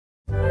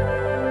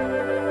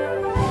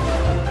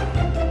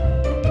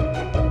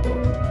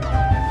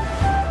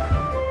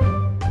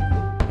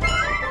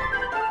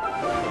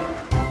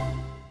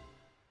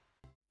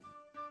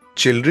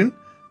Children,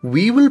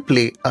 we will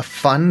play a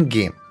fun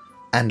game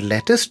and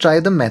let us try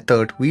the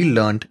method we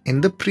learned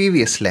in the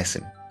previous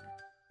lesson.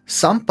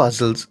 Some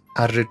puzzles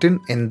are written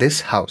in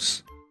this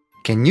house.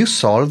 Can you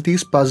solve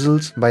these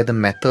puzzles by the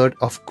method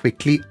of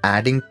quickly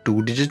adding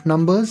two-digit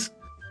numbers?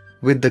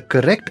 With the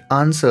correct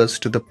answers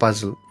to the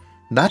puzzle,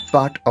 that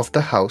part of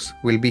the house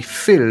will be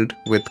filled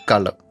with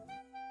color.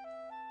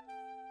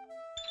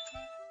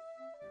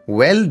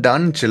 Well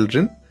done,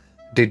 children.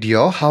 Did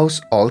your house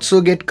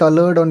also get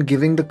colored on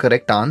giving the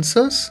correct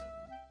answers?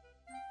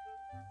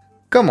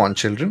 Come on,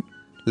 children.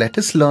 Let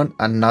us learn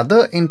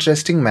another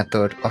interesting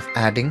method of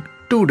adding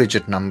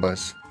two-digit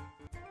numbers.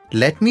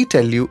 Let me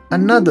tell you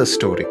another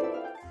story.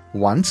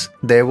 Once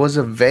there was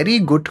a very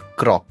good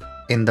crop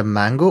in the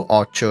mango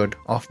orchard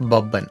of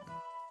Babban.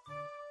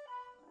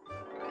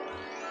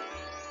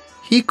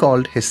 He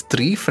called his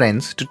 3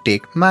 friends to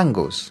take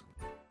mangoes.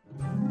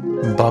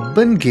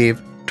 Babban gave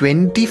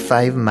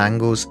 25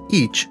 mangoes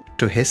each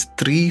to his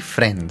 3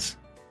 friends.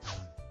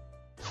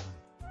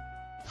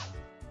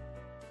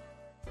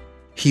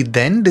 He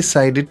then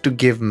decided to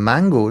give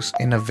mangoes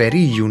in a very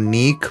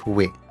unique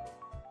way.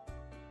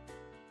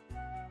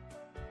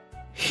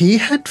 He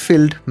had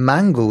filled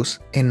mangoes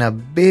in a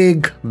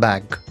big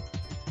bag.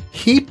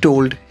 He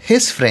told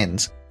his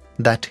friends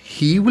that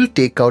he will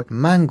take out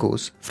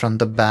mangoes from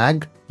the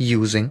bag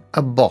using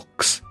a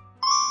box.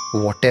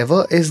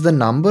 Whatever is the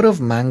number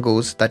of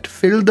mangoes that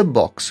fill the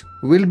box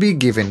will be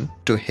given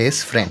to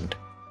his friend.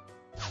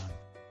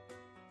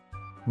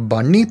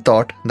 Bunny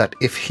thought that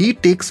if he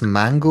takes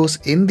mangoes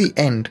in the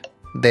end,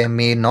 there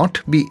may not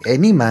be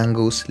any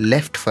mangoes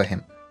left for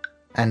him,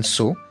 and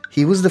so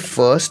he was the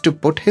first to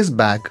put his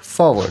bag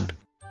forward.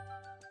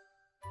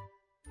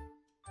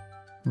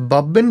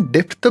 Babban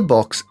dipped the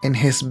box in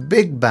his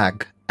big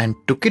bag and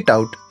took it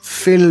out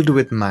filled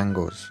with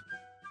mangoes.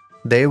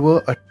 There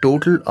were a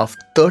total of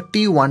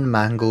 31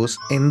 mangoes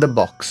in the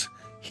box.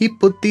 He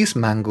put these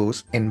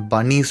mangoes in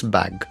Bunny's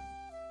bag.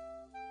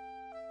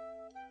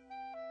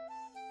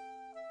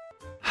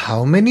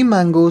 How many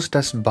mangoes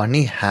does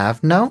Bunny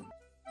have now?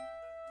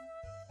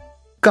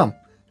 Come,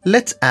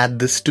 let's add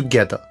this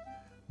together.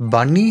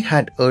 Bunny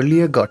had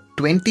earlier got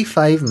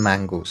 25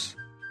 mangoes.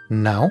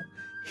 Now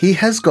he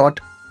has got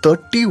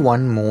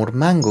 31 more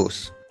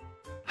mangoes.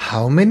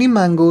 How many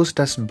mangoes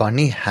does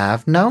Bunny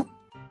have now?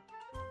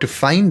 To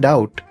find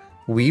out,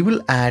 we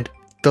will add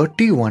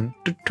 31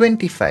 to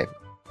 25.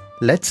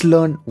 Let's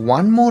learn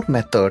one more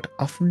method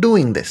of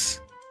doing this.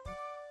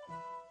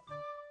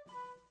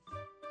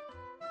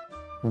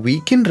 We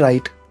can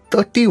write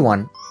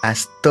 31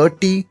 as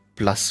 30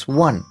 plus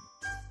 1.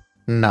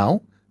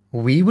 Now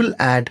we will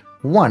add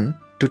 1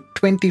 to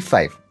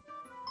 25.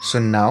 So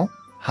now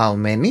how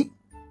many?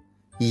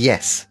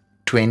 Yes,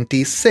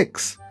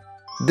 26.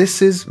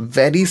 This is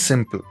very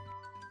simple.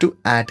 To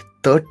add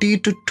 30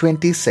 to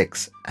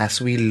 26,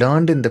 as we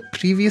learned in the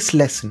previous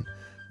lesson,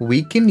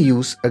 we can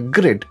use a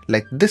grid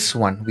like this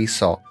one we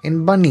saw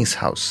in Bunny's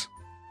house.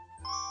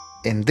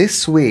 In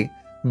this way,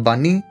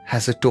 Bunny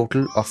has a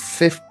total of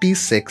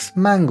 56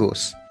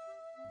 mangoes.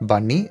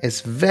 Bunny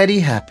is very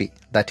happy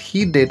that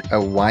he did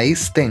a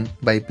wise thing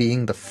by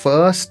being the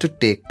first to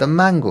take the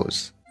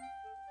mangoes.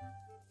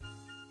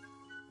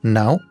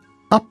 Now,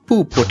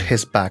 Upto put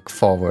his bag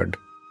forward.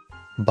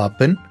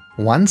 Babban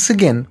once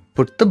again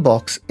put the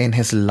box in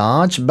his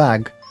large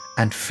bag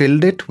and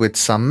filled it with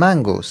some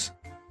mangoes.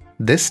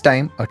 This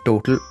time a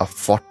total of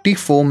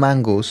 44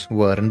 mangoes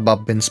were in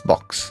Babban's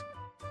box.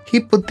 He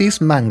put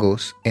these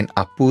mangoes in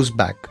Upto's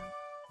bag.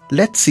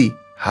 Let's see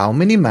how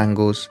many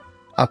mangoes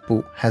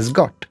Upto has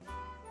got.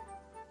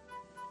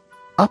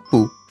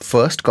 Upto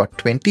first got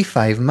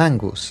 25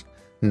 mangoes.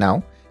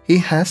 Now he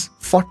has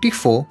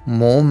 44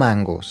 more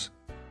mangoes.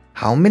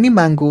 How many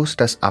mangoes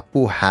does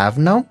Upto have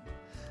now?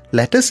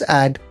 Let us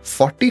add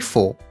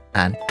 44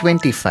 and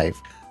 25.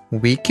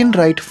 We can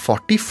write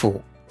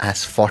 44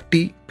 as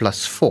 40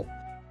 plus 4.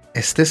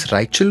 Is this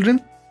right, children?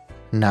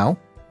 Now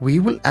we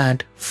will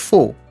add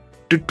 4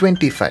 to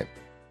 25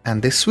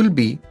 and this will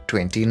be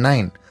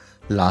 29.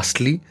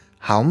 Lastly,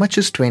 how much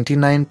is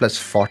 29 plus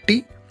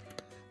 40?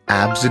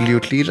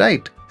 Absolutely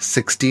right,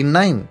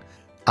 69.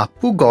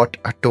 Upto got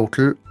a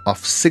total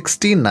of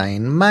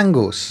 69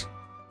 mangoes.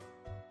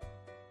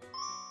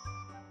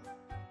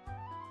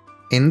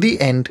 In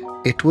the end,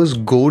 it was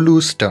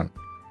Golu's turn.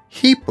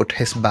 He put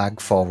his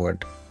bag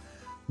forward.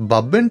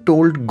 Babban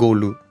told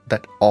Golu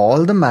that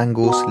all the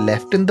mangoes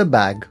left in the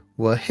bag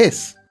were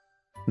his.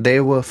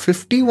 There were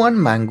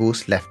 51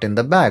 mangoes left in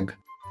the bag.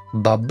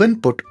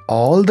 Babban put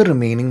all the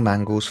remaining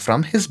mangoes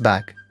from his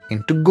bag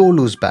into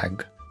Golu's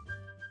bag.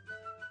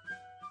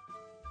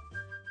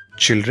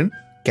 Children,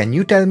 can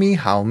you tell me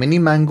how many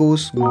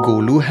mangoes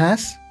Golu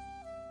has?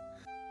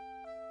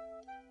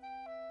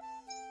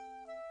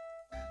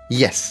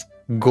 Yes,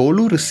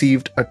 Golu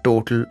received a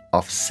total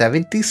of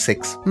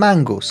 76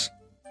 mangoes.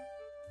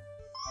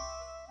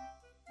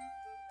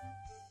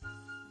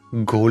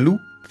 Golu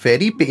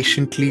very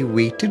patiently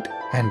waited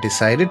and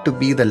decided to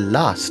be the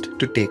last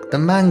to take the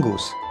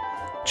mangoes.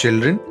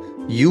 Children,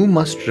 You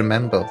must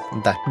remember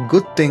that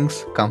good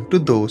things come to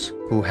those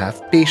who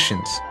have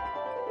patience.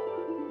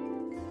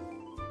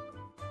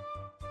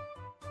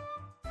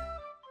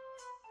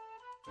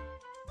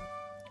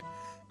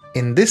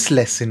 In this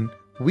lesson,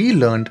 we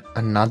learned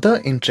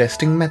another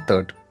interesting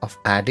method of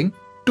adding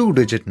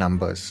two-digit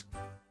numbers.